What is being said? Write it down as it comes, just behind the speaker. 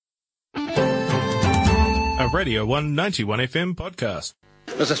A Radio 191 FM podcast.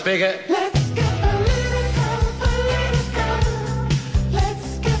 Mr. Speaker. Let's get political.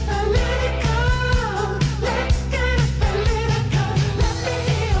 Let's get political. Let's get political. Let me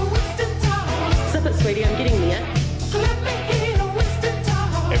hear Winston talk. Zip it, sweetie, I'm getting there. Let me hear Winston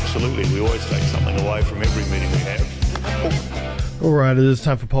talk. Absolutely, we always take something away from every meeting we have. All right, it is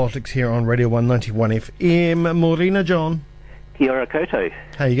time for politics here on Radio 191 FM. Morena John. Kia ora koutou.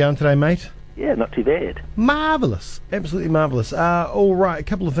 How you going today, mate? Yeah, not too bad. Marvellous. Absolutely marvellous. All right, a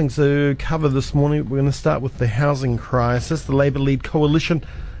couple of things to cover this morning. We're going to start with the housing crisis. The Labour-led coalition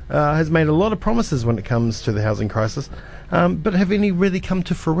has made a lot of promises when it comes to the housing crisis, but have any really come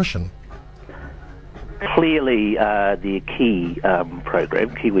to fruition? Clearly, the key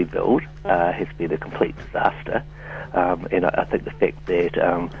program, Kiwi Build, has been a complete disaster. And I think the fact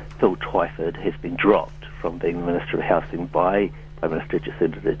that Phil Twyford has been dropped from being the Minister of Housing by Prime Minister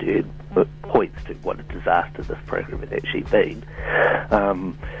Jacinda Ardern points to what a disaster this program has actually been.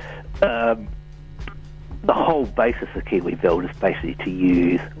 The whole basis of Kiwi Build is basically to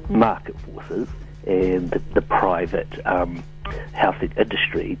use market forces and the private housing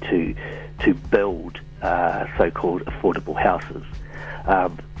industry to build so-called affordable houses.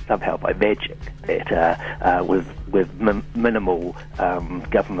 Somehow by magic, that with minimal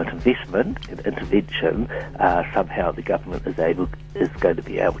government investment and intervention, somehow the government is going to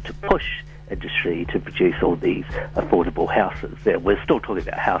be able to push industry to produce all these affordable houses. Now, we're still talking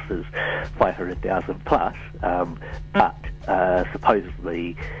about houses 500,000 plus, but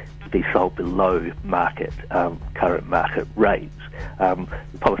supposedly to be sold below current market rates. The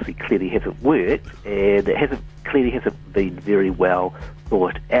policy clearly hasn't worked, and it clearly hasn't been very well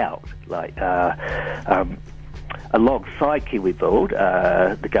thought out. Alongside Kiwi Build,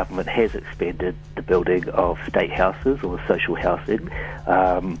 the government has expanded the building of state houses or social housing,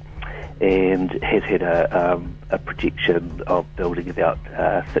 and has had a projection of building about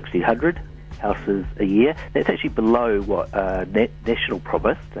 1,600 houses a year. That's actually below what National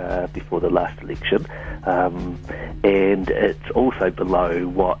promised before the last election, and it's also below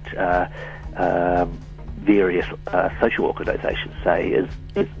what various social organisations say is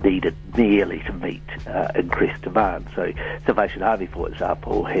needed merely to meet increased demand. So Salvation Army, for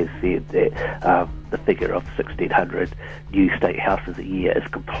example, has said that the figure of 1,600 new state houses a year is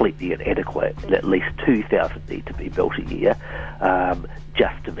completely inadequate, and at least 2,000 need to be built a year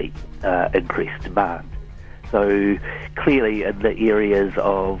just to meet increased demand. So clearly in the areas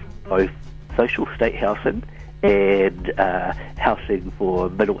of both social state housing and housing for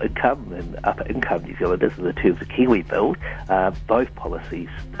middle income and upper income New Zealanders in the terms of Kiwi Build, both policies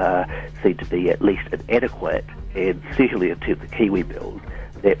seem to be at least inadequate, and certainly in terms of Kiwi Build,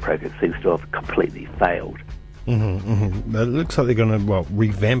 that program seems to have completely failed. But it looks like they're going to,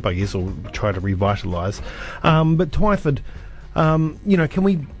 revamp, I guess, or try to revitalise. But Twyford, can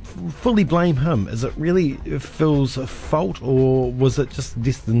we fully blame him? Is it really Phil's fault, or was it just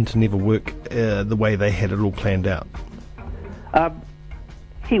destined to never work the way they had it all planned out?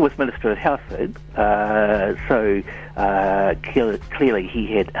 He was Minister of Housing, so clearly he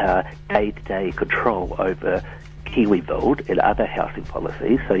had day-to-day control over Kiwi Build and other housing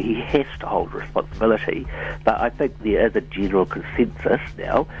policies, so he has to hold responsibility. But I think there is a general consensus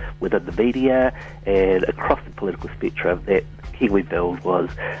now within the media and across the political spectrum that Kiwi Build was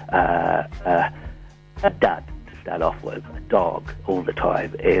a dud to start off with, a dog all the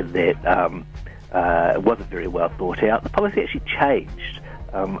time, and that it wasn't very well thought out. The policy actually changed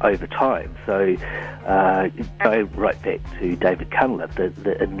over time. So go right back to David Cunliffe,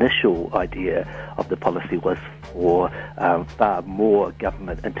 the initial idea of the policy was for far more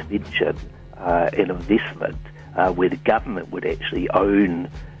government intervention and investment, where the government would actually own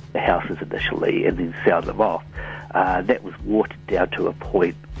the houses initially and then sell them off. That was watered down to a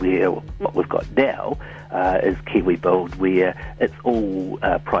point where what we've got now is Kiwi Build, where it's all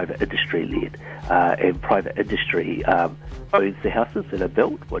private industry led, and private industry owns the houses that are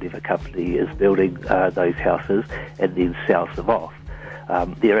built, whatever company is building those houses, and then sells them off.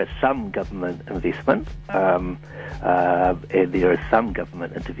 There is some government investment and there is some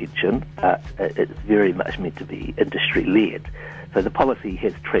government intervention, but it's very much meant to be industry led. So the policy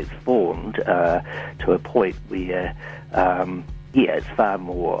has transformed to a point where, it's far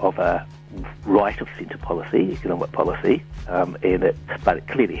more of a right of centre policy, economic policy, but it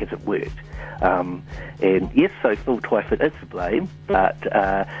clearly hasn't worked. And yes, so Phil Twyford is to blame, but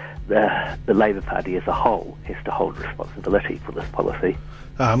the Labour Party as a whole has to hold responsibility for this policy.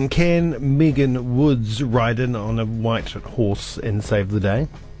 Can Megan Woods ride in on a white horse and save the day?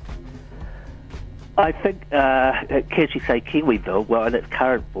 I think, can she say Kiwi Build? Well, in its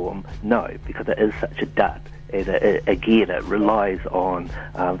current form, no, because it is such a dud. And again, it relies on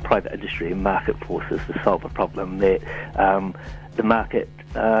private industry and market forces to solve a problem that the market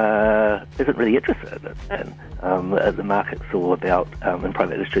isn't really interested in. The market's all about, and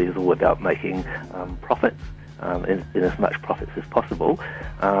private industry is all about making profits. In as much profits as possible,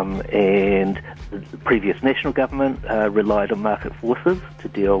 and the previous national government relied on market forces to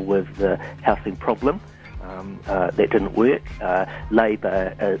deal with the housing problem. That didn't work.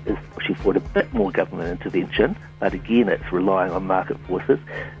 Labor is pushing forward a bit more government intervention, but again it's relying on market forces,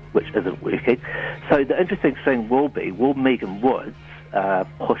 which isn't working. So the interesting thing will Megan Woods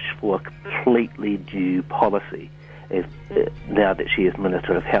push for a completely new policy now that she is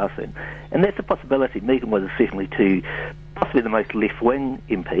Minister of Housing? And that's a possibility. Megan was certainly possibly the most left-wing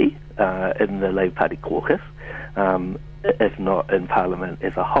MP in the Labour Party caucus, if not in Parliament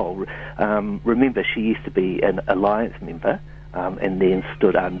as a whole. Remember, she used to be an Alliance member and then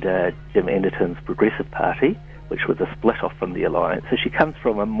stood under Jim Anderton's Progressive Party, which was a split-off from the Alliance. So she comes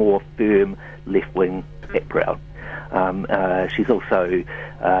from a more firm left-wing background. She's also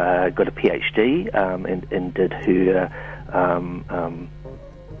got a PhD and did her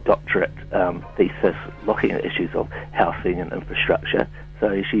doctorate thesis looking at issues of housing and infrastructure.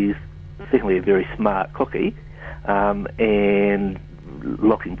 So she's certainly a very smart cookie. And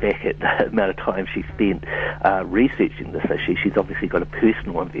looking back at the amount of time she spent researching this issue, she's obviously got a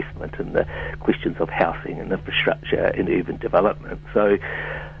personal investment in the questions of housing and infrastructure and urban development. So,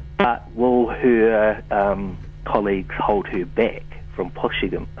 but will her colleagues hold her back from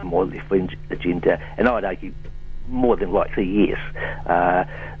pushing a more left-wing agenda? And I'd argue more than likely yes,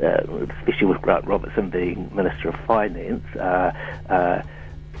 especially with Grant Robertson being Minister of Finance. The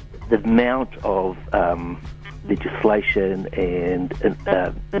amount of legislation and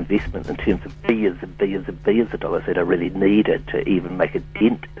investment in terms of billions and billions and billions of dollars that are really needed to even make a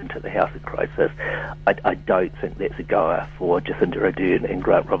dent into the housing crisis, I don't think that's a goer for Jacinda Ardern and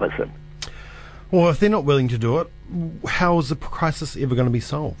Grant Robertson. Well, if they're not willing to do it, how is the crisis ever going to be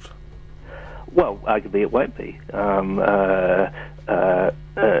solved? Well, arguably it won't be. There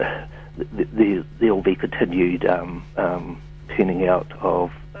will be continued turning out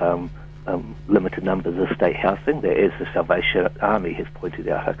of limited numbers of state housing that, as the Salvation Army has pointed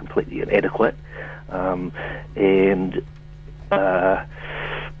out, are completely inadequate. And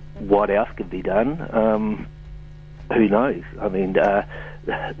what else can be done? Who knows? I mean,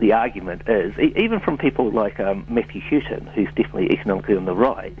 the argument is, even from people like Matthew Hutton, who's definitely economically on the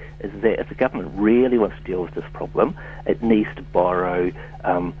right, is that if the government really wants to deal with this problem, it needs to borrow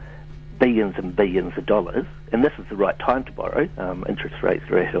billions and billions of dollars, and this is the right time to borrow. Interest rates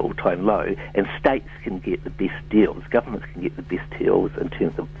are at an all-time low, and states can get the best deals, governments can get the best deals in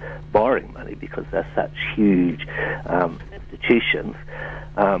terms of borrowing money because they're such huge institutions.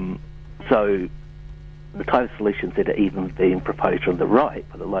 So the kind of solutions that are even being proposed from the right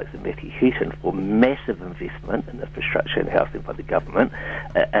by the likes of Matthew Hutton for massive investment in infrastructure and housing by the government,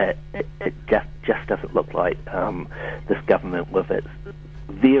 it just doesn't look like this government, with its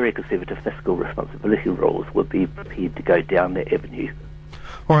very conservative fiscal responsibility rules, would be prepared to go down that avenue.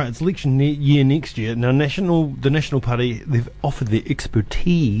 All right, it's election year next year. Now, the National Party, they've offered their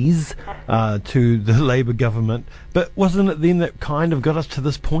expertise to the Labour government, but wasn't it them that kind of got us to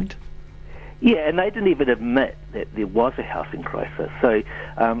this point? Yeah, and they didn't even admit that there was a housing crisis. So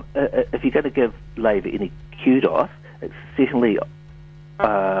if you're going to give Labour any kudos, it's certainly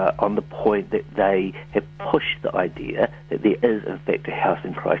on the point that they have pushed the idea that there is, in fact, a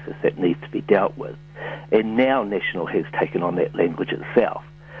housing crisis that needs to be dealt with. And now National has taken on that language itself.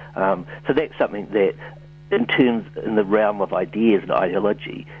 So that's something that, in the realm of ideas and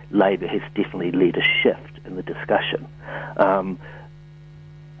ideology, Labour has definitely led a shift in the discussion.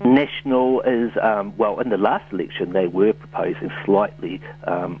 National is, in the last election they were proposing slightly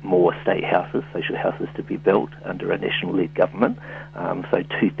more state houses, social houses, to be built under a national-led government, so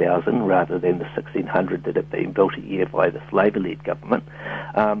 2,000 rather than the 1,600 that have been built a year by this Labour-led government.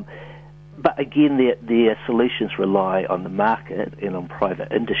 But again, their solutions rely on the market and on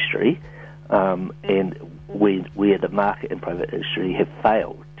private industry, and where the market and private industry have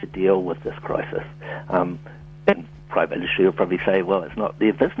failed to deal with this crisis. And private industry will probably say, well, it's not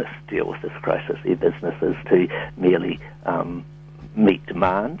their business to deal with this crisis. Their business is to merely meet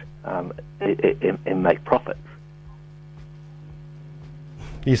demand and make profits.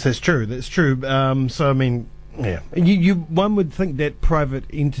 Yes, that's true. That's true. So, I mean, yeah, one would think that private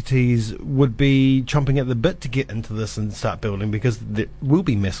entities would be chomping at the bit to get into this and start building, because there will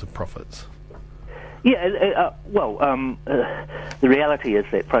be massive profits. Yeah, the reality is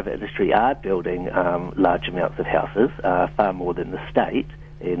that private industry are building large amounts of houses, far more than the state,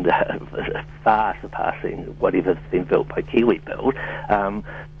 and far surpassing whatever's been built by Kiwi Build.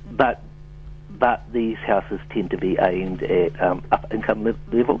 But these houses tend to be aimed at upper income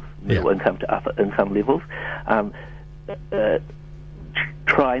levels, middle income to upper income levels.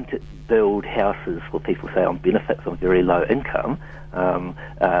 Trying to build houses for people, say, on benefits on very low income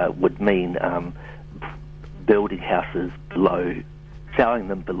would mean building houses selling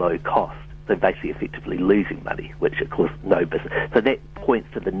them below cost. So basically effectively losing money, which of course no business. So that points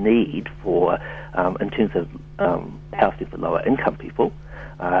to the need for, in terms of housing for lower income people,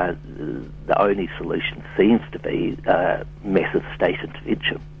 the only solution seems to be massive state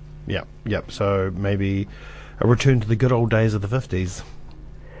intervention. Yep. So maybe a return to the good old days of the 50s.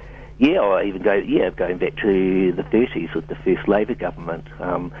 Yeah, or even going back to the 30s with the first Labour government,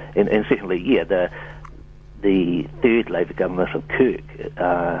 and secondly, the third Labour government of Kirk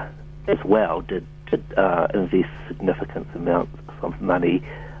as well did invest significant amounts of money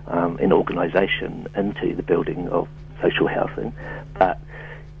and organisation into the building of social housing. But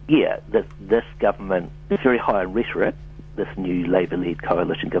this government is very high in rhetoric. This new Labour-led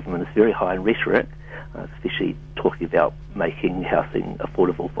coalition government is very high in rhetoric, especially talking about making housing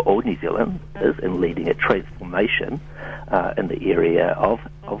affordable for all New Zealanders and leading a transformation in the area of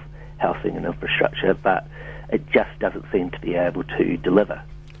housing and infrastructure, but it just doesn't seem to be able to deliver.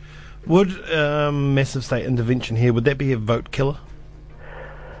 Would massive state intervention here, would that be a vote killer?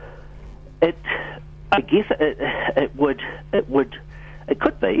 I guess it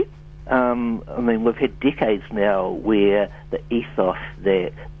could be. I mean, we've had decades now where the ethos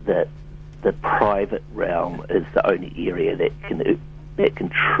that the private realm is the only area that can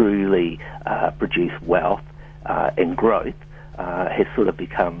truly produce wealth and growth has sort of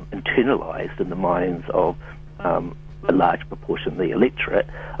become internalised in the minds of a large proportion of the electorate.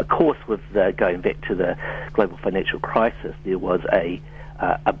 Of course, with going back to the global financial crisis, there was a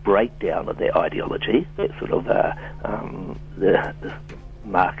breakdown of that ideology, that sort of the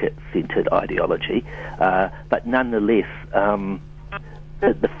market-centred ideology. But nonetheless,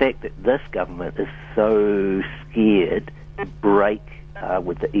 the fact that this government is so scared to break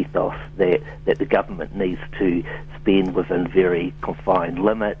with the ethos that the government needs to spend within very confined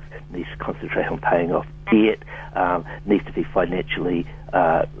limits, needs to concentrate on paying off debt, needs to be financially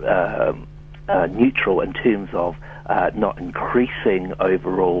neutral in terms of not increasing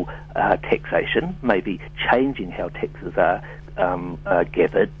overall taxation, maybe changing how taxes are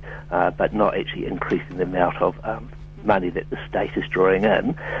gathered, but not actually increasing the amount of money that the state is drawing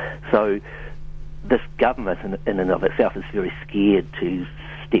in. So this government in and of itself is very scared to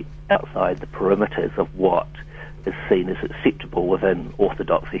step outside the perimeters of what is seen as acceptable within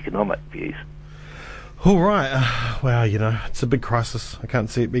orthodox economic views. All right. Well, it's a big crisis. I can't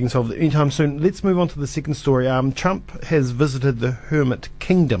see it being solved anytime soon. Let's move on to the second story. Trump has visited the Hermit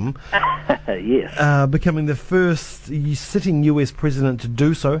Kingdom. Yes. Becoming the first sitting US president to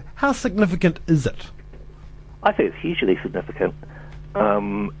do so. How significant is it? I think it's hugely significant.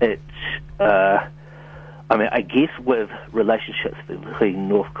 I guess with relationships between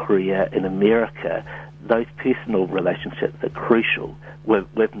North Korea and America, those personal relationships are crucial,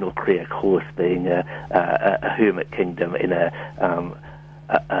 with North Korea, of course, being a hermit kingdom in a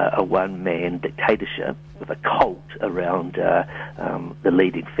one-man dictatorship with a cult around the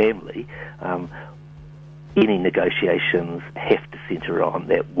leading family. Any negotiations have to centre on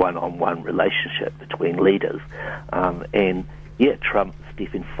that one-on-one relationship between leaders. Trump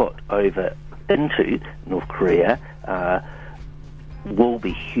stepping foot over into North Korea will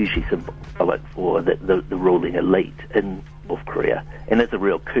be hugely symbolic for the ruling elite in North Korea, and it's a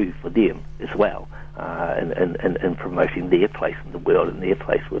real coup for them as well, in promoting their place in the world and their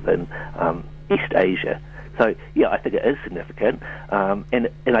place within East Asia. So, I think it is significant, and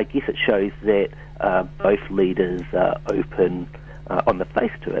I guess it shows that both leaders are open on the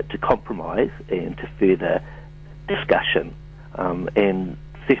face to it, to compromise and to further discussion. And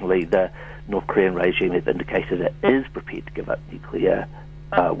certainly the North Korean regime has indicated it is prepared to give up nuclear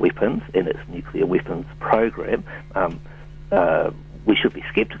weapons in its nuclear weapons program. We should be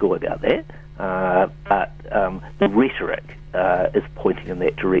sceptical about that, but the rhetoric is pointing in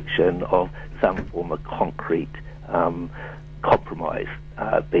that direction of some form of concrete compromise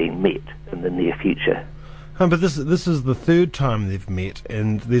being met in the near future. But this is the third time they've met,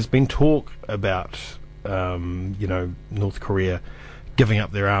 and there's been talk about North Korea giving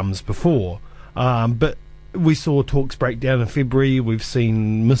up their arms before. But we saw talks break down in February. We've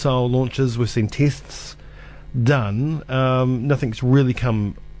seen missile launches. We've seen tests done. Nothing's really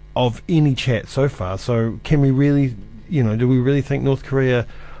come of any chat so far. So can we really, do we really think North Korea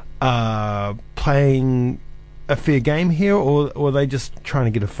are playing a fair game here, or are they just trying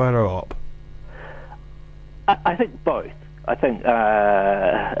to get a photo op? I think both. I think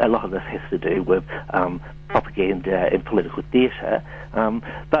a lot of this has to do with propaganda and political theatre.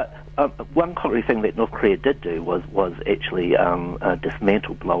 But one contrary thing that North Korea did do was actually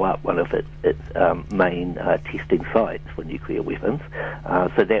dismantle, blow up one of its main testing sites for nuclear weapons.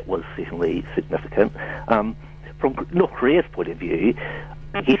 So that was certainly significant. From North Korea's point of view,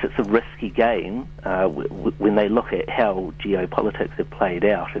 I guess it's a risky game when they look at how geopolitics have played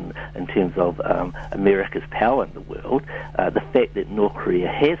out in terms of America's power in the world. The fact that North Korea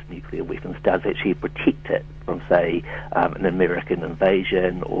has nuclear weapons does actually protect it from, say, an American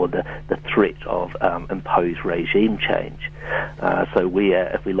invasion or the threat of imposed regime change. So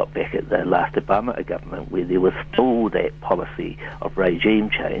if we look back at the last Obama government, where there was still that policy of regime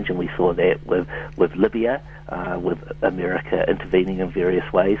change, and we saw that with Libya, with America intervening in various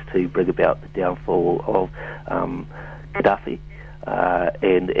ways to bring about the downfall of Gaddafi,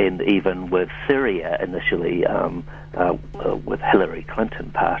 and even with Syria initially, with Hillary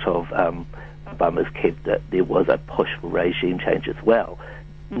Clinton part of Obama's cabinet, there was a push for regime change as well.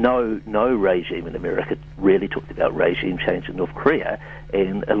 No regime in America really talked about regime change in North Korea,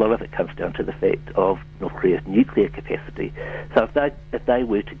 and a lot of it comes down to the fact of North Korea's nuclear capacity. So if they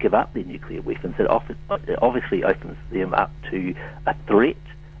were to give up their nuclear weapons, it obviously opens them up to a threat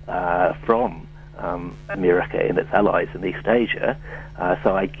from America and its allies in East Asia.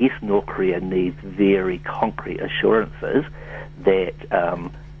 So I guess North Korea needs very concrete assurances that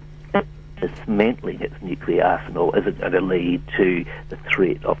dismantling its nuclear arsenal isn't going to lead to the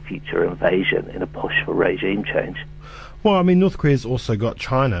threat of future invasion and a push for regime change. Well, I mean, North Korea's also got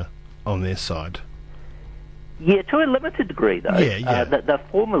China on their side. Yeah, to a limited degree, though. Yeah. They're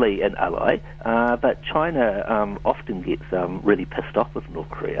formally an ally, but China often gets really pissed off with North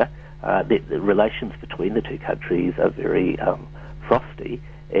Korea. The relations between the two countries are very frosty,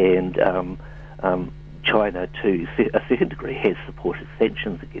 and China, to a certain degree, has supported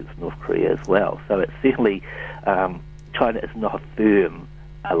sanctions against North Korea as well. So it's certainly China is not a firm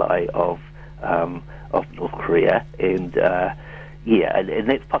ally of North Korea, and and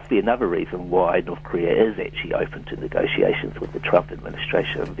that's possibly another reason why North Korea is actually open to negotiations with the Trump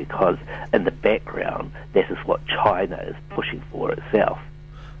administration, because in the background, that is what China is pushing for itself.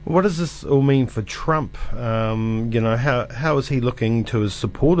 What does this all mean for Trump? How is he looking to his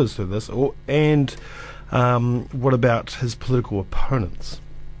supporters through this, and what about his political opponents?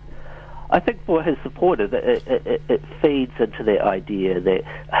 I think for his supporters, it feeds into the idea that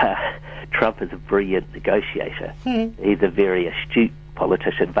Trump is a brilliant negotiator. He's a very astute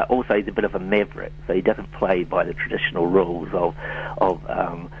politician, but also he's a bit of a maverick. So he doesn't play by the traditional rules of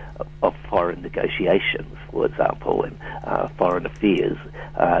foreign negotiations, for example, and foreign affairs.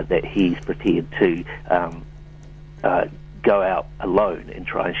 That he's prepared to go out alone and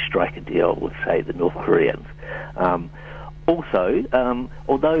try and strike a deal with, say, the North Koreans. Also,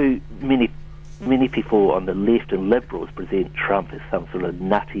 although many people on the left and liberals present Trump as some sort of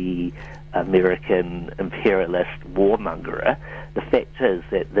nutty American imperialist warmongerer, the fact is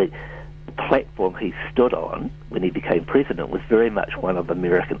that the platform he stood on when he became president was very much one of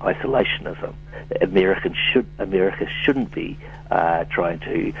American isolationism. America shouldn't be trying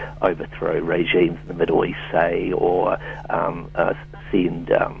to overthrow regimes in the Middle East, say, or send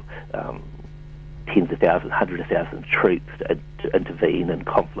tens of thousands, hundreds of thousands of troops to intervene in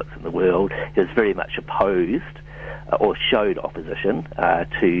conflicts in the world. He was very much opposed or showed opposition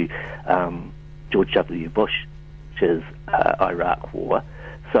to George W. Bush's Iraq War.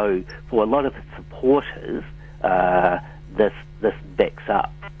 So for a lot of its supporters, this backs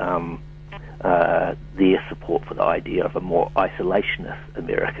up their support for the idea of a more isolationist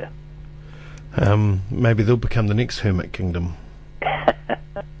America. Maybe they'll become the next hermit kingdom.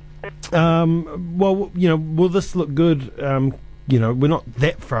 Will this look good? We're not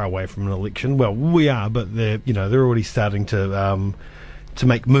that far away from an election. Well, we are, but they're already starting to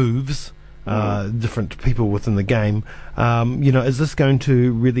make moves. Different people within the game. Is this going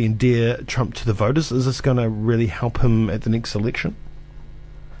to really endear Trump to the voters? Is this going to really help him at the next election?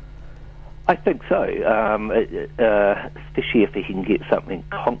 I think so, especially if he can get something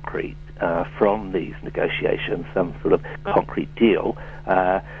concrete from these negotiations, some sort of concrete deal,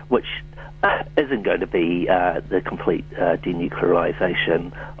 which isn't going to be the complete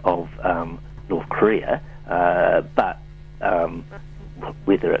denuclearization of North Korea, but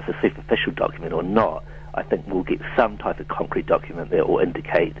whether it's a superficial document or not, I think we'll get some type of concrete document that will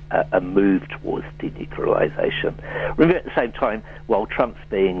indicate a move towards denuclearization. Remember, at the same time, while Trump's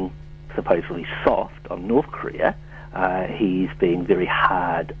being supposedly soft on North Korea, he's being very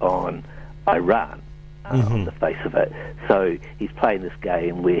hard on Iran. on the face of it. So he's playing this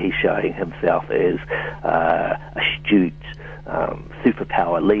game where he's showing himself as astute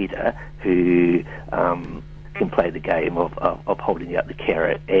superpower leader who can play the game of holding out the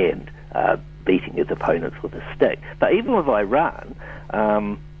carrot and beating his opponents with a stick. But even with Iran,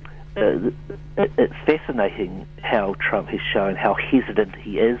 it's fascinating how Trump has shown how hesitant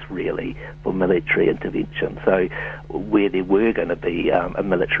he is really for military intervention. So where there were going to be a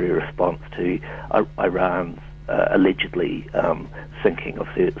military response to Iran's allegedly sinking of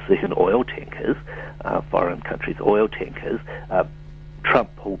certain oil tankers, foreign countries' oil tankers,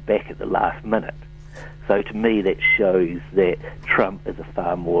 Trump pulled back at the last minute. So to me that shows that Trump is a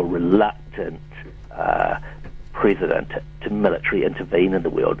far more reluctant president to military intervene in the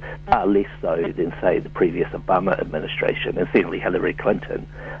world, far less so than, say, the previous Obama administration, and certainly Hillary Clinton,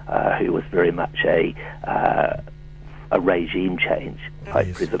 who was very much a regime change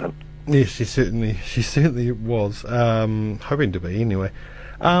type president. Yes, she certainly was. Hoping to be, anyway.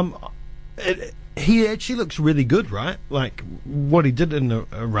 He actually looks really good, right? Like, what he did in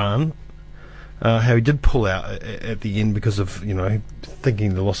Iran, how he did pull out at the end because of,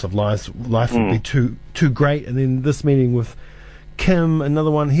 thinking the loss of life would be too great. And then this meeting with Kim, another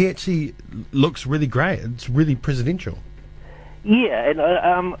one, he actually looks really great. It's really presidential. Yeah, and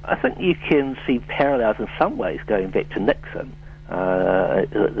I think you can see parallels in some ways going back to Nixon,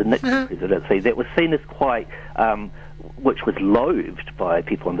 the Nixon presidency. That was seen as quite, which was loathed by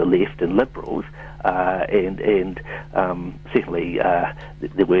people on the left and liberals, and certainly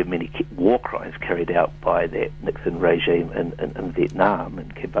there were many war crimes carried out by that Nixon regime in Vietnam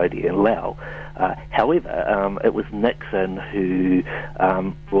and Cambodia and Laos. However, it was Nixon who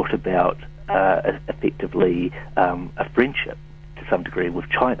brought about effectively a friendship to some degree with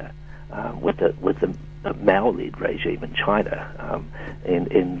China, with the Mao-led regime in China,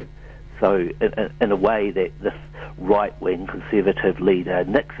 and so in a way that this right-wing conservative leader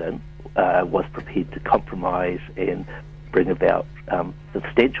Nixon was prepared to compromise and bring about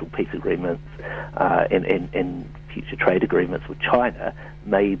substantial peace agreements and future trade agreements with China.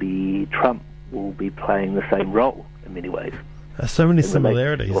 Maybe Trump will be playing the same role in many ways. There's so many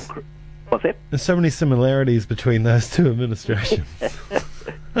similarities. What's that? There's so many similarities between those two administrations.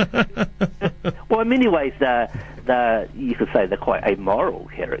 Well, in many ways, you could say they're quite amoral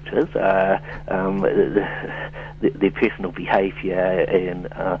characters. Their personal behaviour and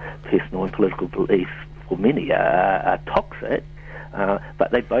personal and political beliefs, for many, are toxic.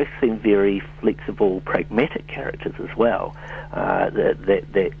 But they both seem very flexible, pragmatic characters as well,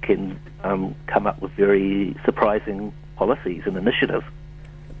 that can come up with very surprising policies and initiatives.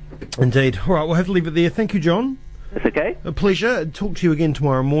 Indeed. All right, we'll have to leave it there. Thank you, John. It's okay? A pleasure. Talk to you again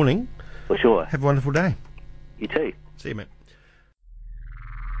tomorrow morning. For sure. Have a wonderful day. You too. See you, mate.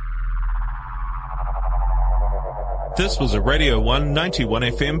 This was a Radio 191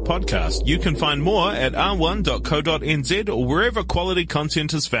 FM podcast. You can find more at r1.co.nz or wherever quality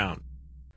content is found.